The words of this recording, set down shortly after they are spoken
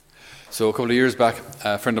So a couple of years back,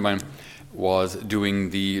 a friend of mine was doing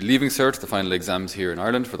the Leaving Cert, the final exams here in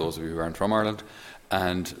Ireland, for those of you who aren't from Ireland.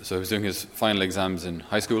 And so he was doing his final exams in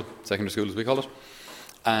high school, secondary school as we call it.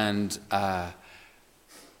 And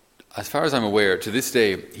as far as I'm aware, to this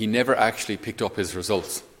day, he never actually picked up his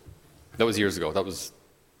results. That was years ago. That was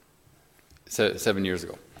 7 years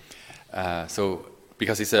ago. So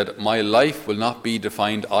because he said, my life will not be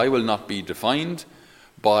defined, I will not be defined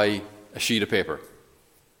by a sheet of paper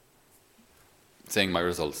saying my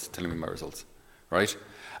results, telling me my results, right?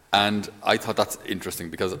 And I thought that's interesting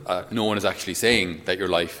because no one is actually saying that your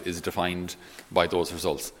life is defined by those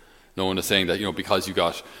results. No one is saying that, because you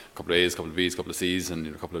got a couple of A's, a couple of B's, a couple of C's, and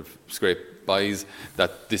a couple of scrape B's,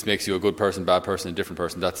 that this makes you a good person, bad person, a different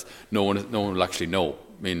person. That's no one will actually know.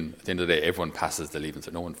 I mean, at the end of the day, everyone passes the Leaving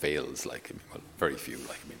Cert. No one fails. Very few.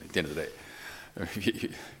 At the end of the day,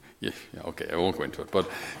 yeah, okay, I won't go into it. But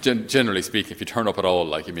generally speaking, if you turn up at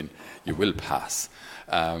all, you will pass.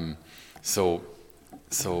 So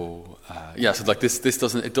this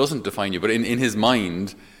doesn't define you. But in his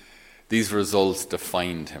mind, these results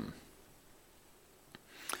defined him.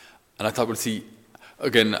 And I thought, well, see,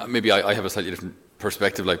 again, maybe I have a slightly different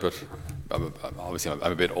perspective, but obviously I'm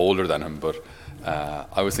a bit older than him, but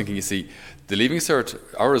I was thinking, you see, the Leaving Cert,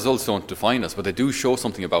 our results don't define us, but they do show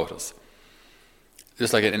something about us.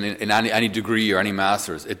 Just like in any degree or any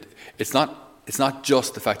master's, it's not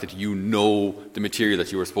just the fact that you know the material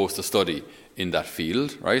that you were supposed to study in that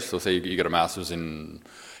field, right? So say you get a master's in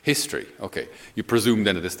history, okay. You presume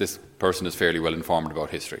then that this person is fairly well informed about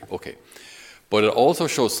history, okay. But it also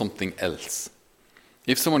shows something else.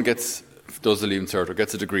 If someone does the Leaving Cert or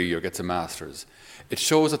gets a degree or gets a master's, it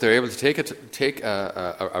shows that they're able to take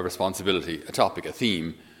a responsibility, a topic, a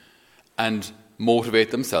theme, and motivate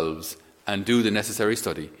themselves and do the necessary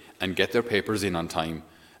study and get their papers in on time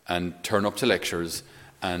and turn up to lectures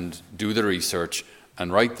and do the research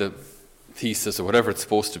and write the thesis or whatever it's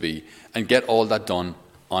supposed to be and get all that done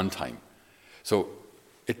on time. So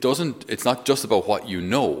it's not just about what you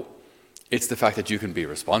know, it's the fact that you can be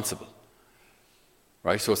responsible.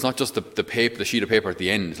 Right? So it's not just the sheet of paper at the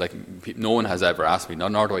end. No one has ever asked me,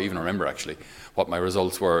 nor do I even remember actually, what my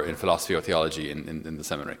results were in philosophy or theology in the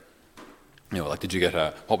seminary. Did you get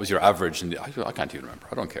what was your average? I can't even remember.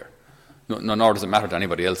 I don't care. No, nor does it matter to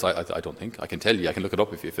anybody else. I don't think. I can tell you. I can look it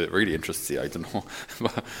up if it really interests you. I don't know.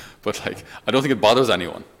 but I don't think it bothers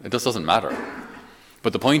anyone. It just doesn't matter.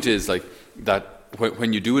 But the point is that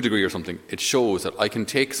when you do a degree or something, it shows that I can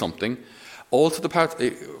take something. Also, the part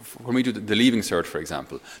when we do the Leaving Cert, for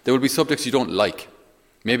example, there will be subjects you don't like.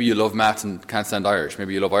 Maybe you love maths and can't stand Irish.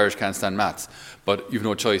 Maybe you love Irish, can't stand maths. But you've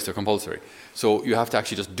no choice. They're compulsory. So you have to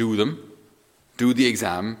actually just do them. Do the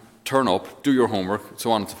exam, turn up, do your homework,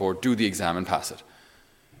 so on and so forth, do the exam and pass it.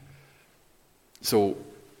 So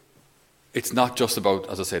it's not just about,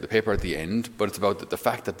 as I say, the paper at the end, but it's about the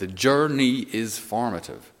fact that the journey is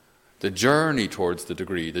formative. The journey towards the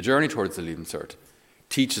degree, the journey towards the Leaving Cert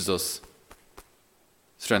teaches us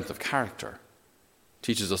strength of character,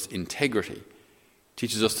 teaches us integrity,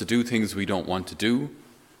 teaches us to do things we don't want to do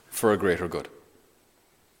for a greater good.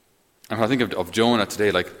 And when I think of Jonah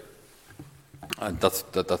today, and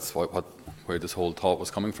that's where this whole thought was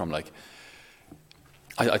coming from.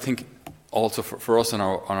 I think also for us on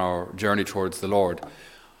our journey towards the Lord,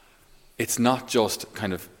 it's not just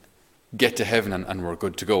kind of get to heaven and we're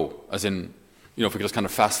good to go. As in, if we could just kind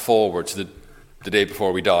of fast forward to the day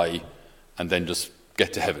before we die and then just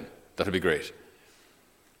get to heaven, that would be great.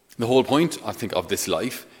 The whole point, I think, of this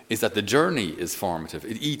life is that the journey is formative.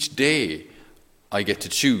 Each day I get to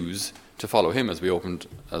choose to follow Him, as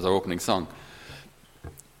our opening song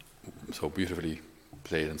so beautifully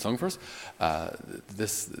played and sung for us.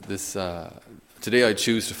 Today I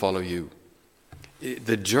choose to follow you.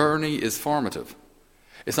 The journey is formative.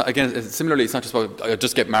 It's not, again, similarly, it's not just about I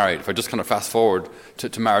just get married. If I just kind of fast forward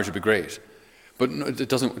to marriage, would be great. But no,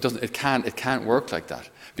 it can't work like that,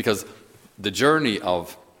 because the journey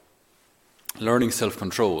of learning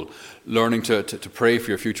self-control, learning to pray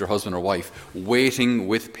for your future husband or wife, waiting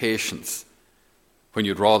with patience. When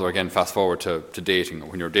you'd rather, again, fast forward to dating, or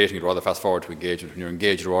when you're dating, you'd rather fast forward to engagement. When you're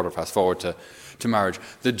engaged, you'd rather fast forward to marriage.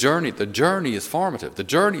 The journey is formative. The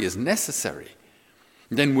journey is necessary.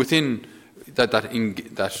 And then within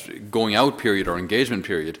that going out period or engagement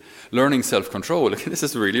period, learning self-control, this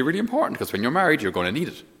is really, really important, because when you're married, you're going to need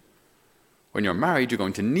it. When you're married, you're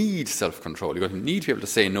going to need self-control. You're going to need to be able to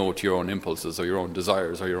say no to your own impulses or your own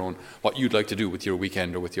desires or your own what you'd like to do with your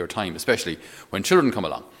weekend or with your time, especially when children come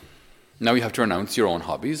along. Now you have to renounce your own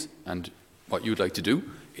hobbies and what you'd like to do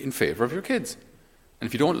in favour of your kids. And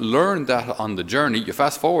if you don't learn that on the journey, you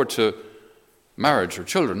fast forward to marriage or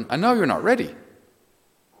children, and now you're not ready.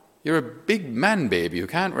 You're a big man baby who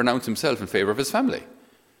can't renounce himself in favour of his family.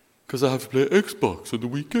 Because I have to play Xbox on the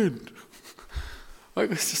weekend. I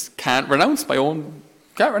just can't renounce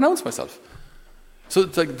myself. So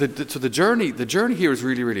it's like the journey here is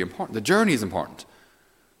really, really important. The journey is important.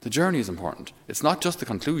 The journey is important. It's not just the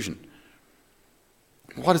conclusion.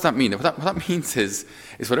 What does that mean? What that means is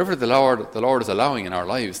whatever the Lord is allowing in our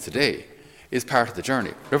lives today is part of the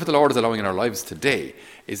journey. Whatever the Lord is allowing in our lives today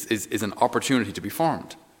is an opportunity to be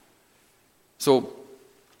formed. So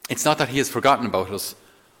it's not that he has forgotten about us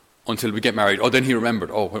until we get married. Oh, then he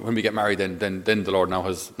remembered. Oh, when we get married, then the Lord now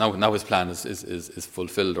his plan is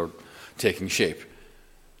fulfilled or taking shape.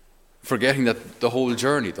 Forgetting that the whole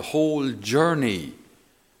journey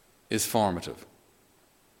is formative.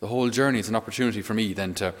 The whole journey is an opportunity for me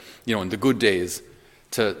then to, in the good days,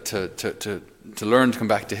 to learn to come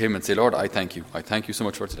back to him and say, Lord, I thank you. I thank you so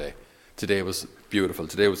much for today. Today was beautiful.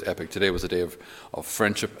 Today was epic. Today was a day of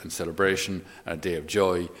friendship and celebration, and a day of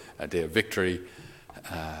joy, a day of victory.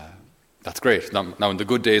 That's great. Now in the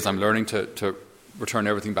good days, I'm learning to return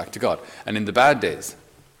everything back to God. And in the bad days,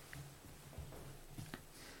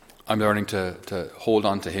 I'm learning to hold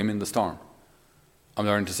on to him in the storm. I'm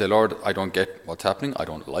learning to say, Lord, I don't get what's happening. I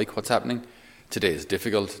don't like what's happening. Today is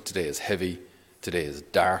difficult. Today is heavy. Today is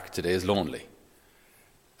dark. Today is lonely.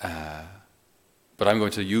 But I'm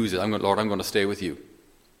going to use it. Lord, I'm going to stay with you.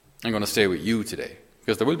 I'm going to stay with you today.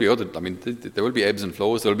 Because there will be there will be ebbs and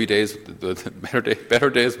flows. There will be days, better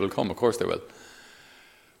days will come. Of course there will.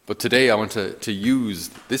 But today I want to use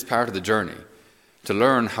this part of the journey to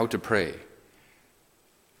learn how to pray.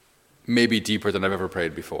 Maybe deeper than I've ever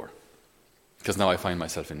prayed before. Because now I find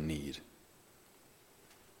myself in need.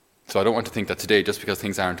 So I don't want to think that today, just because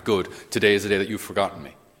things aren't good, today is the day that you've forgotten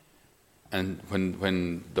me. And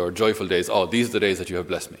when there are joyful days, these are the days that you have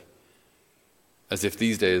blessed me. As if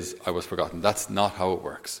these days I was forgotten. That's not how it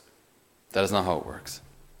works. That is not how it works.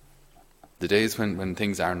 The days when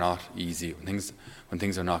things are not easy, when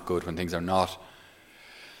things are not good, when things are not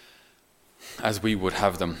as we would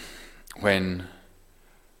have them, when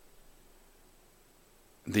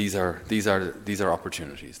these are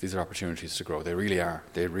opportunities. These are opportunities to grow. They really are.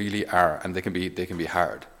 They really are, and they can be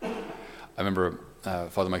hard. I remember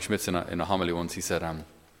Father Mike Schmitz in a homily once. He said,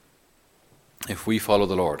 "If we follow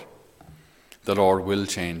the Lord will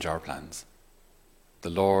change our plans.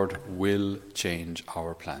 The Lord will change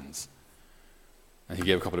our plans." And he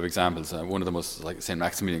gave a couple of examples. One of them was like Saint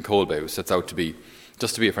Maximilian Kolbe, who sets out to be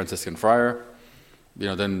a Franciscan friar.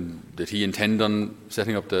 Then did he intend on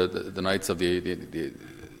setting up the Knights of the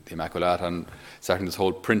Immaculata and starting this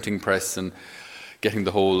whole printing press and getting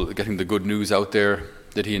the good news out there?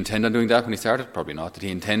 Did he intend on doing that when he started? Probably not. Did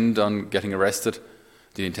he intend on getting arrested?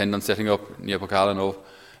 Did he intend on setting up Niepokalano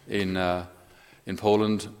in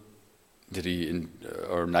Poland? Did he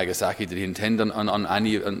or Nagasaki? Did he intend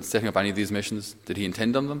on setting up any of these missions? Did he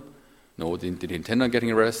intend on them? No. Did he intend on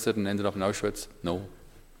getting arrested and ended up in Auschwitz? No.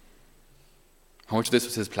 How much of this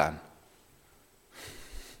was his plan?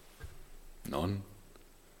 None.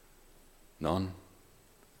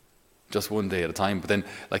 Just one day at a time. But then,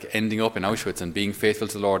 like ending up in Auschwitz and being faithful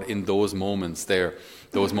to the Lord in those moments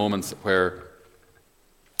where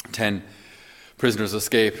 10 prisoners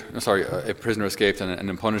escaped. A prisoner escaped, and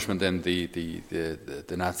in punishment, then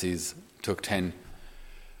the Nazis took 10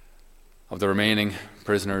 of the remaining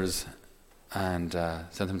prisoners and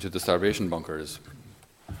sent them to the starvation bunkers.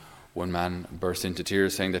 One man burst into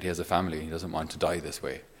tears saying that he has a family, he doesn't want to die this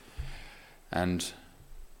way. And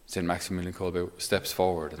St. Maximilian Kolbe steps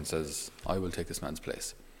forward and says, I will take this man's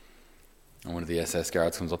place. And one of the SS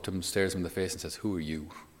guards comes up to him, stares him in the face and says, who are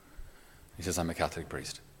you? He says, I'm a Catholic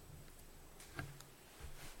priest.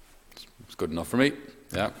 It's good enough for me.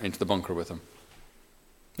 Yeah, into the bunker with him.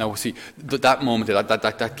 Now, see, that moment,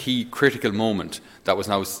 that key critical moment that was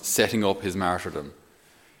now setting up his martyrdom,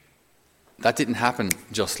 that didn't happen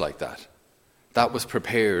just like that. That was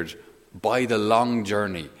prepared by the long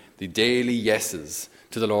journey, the daily yeses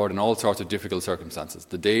to the Lord in all sorts of difficult circumstances,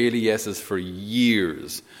 the daily yeses for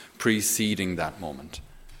years preceding that moment.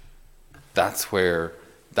 That's where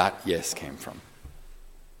that yes came from.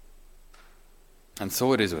 And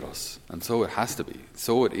so it is with us, and so it has to be.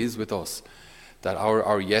 So it is with us, that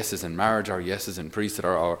our yeses in marriage, our yeses in priesthood,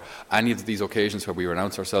 our any of these occasions where we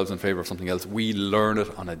renounce ourselves in favour of something else, we learn it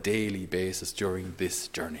on a daily basis during this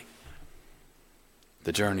journey.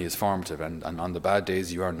 The journey is formative, and on the bad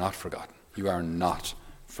days you are not forgotten. You are not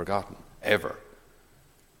forgotten, ever.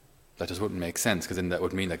 That just wouldn't make sense, because then that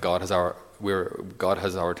would mean that God has our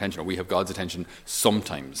attention, or we have God's attention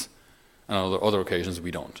sometimes, and on other occasions we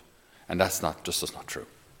don't. And that's just not true.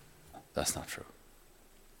 That's not true.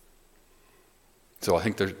 So I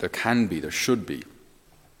think there should be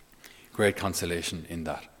great consolation in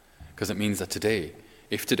that. Because it means that today,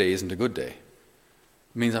 if today isn't a good day,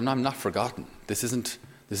 it means I'm not forgotten. This isn't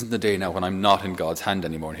the day now when I'm not in God's hand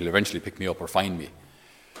anymore and he'll eventually pick me up or find me.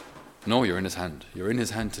 No, you're in his hand. You're in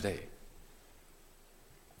his hand today.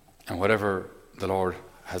 And whatever the Lord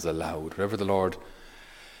has allowed, whatever the Lord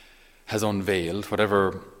has unveiled,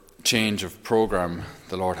 whatever change of program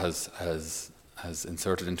the Lord has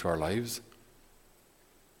inserted into our lives,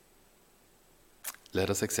 let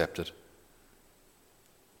us accept it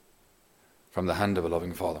from the hand of a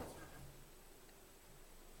loving Father.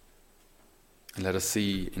 And let us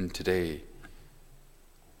see in today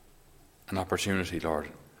an opportunity, Lord,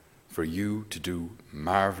 for you to do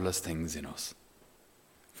marvelous things in us,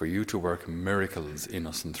 for you to work miracles in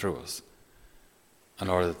us and through us. And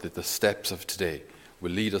Lord, that the steps of today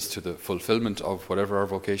will lead us to the fulfillment of whatever our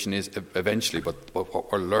vocation is eventually, but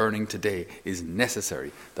what we're learning today is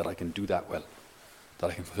necessary that I can do that well, that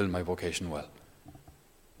I can fulfill my vocation well.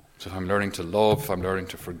 So if I'm learning to love, if I'm learning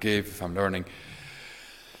to forgive, if I'm learning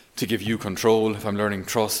to give you control, if I'm learning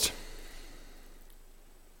trust,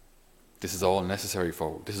 this is all necessary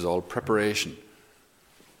this is all preparation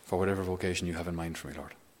for whatever vocation you have in mind for me,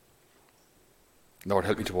 Lord. Lord,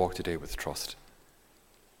 help me to walk today with trust.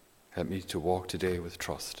 Help me to walk today with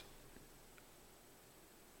trust.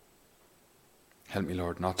 Help me,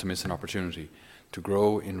 Lord, not to miss an opportunity to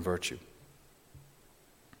grow in virtue.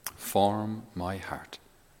 Form my heart.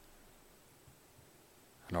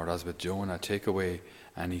 And Lord, as with Jonah, take away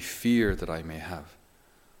any fear that I may have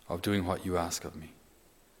of doing what you ask of me.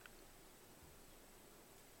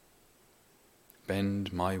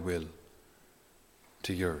 Bend my will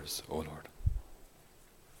to yours, O Lord.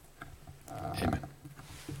 Amen.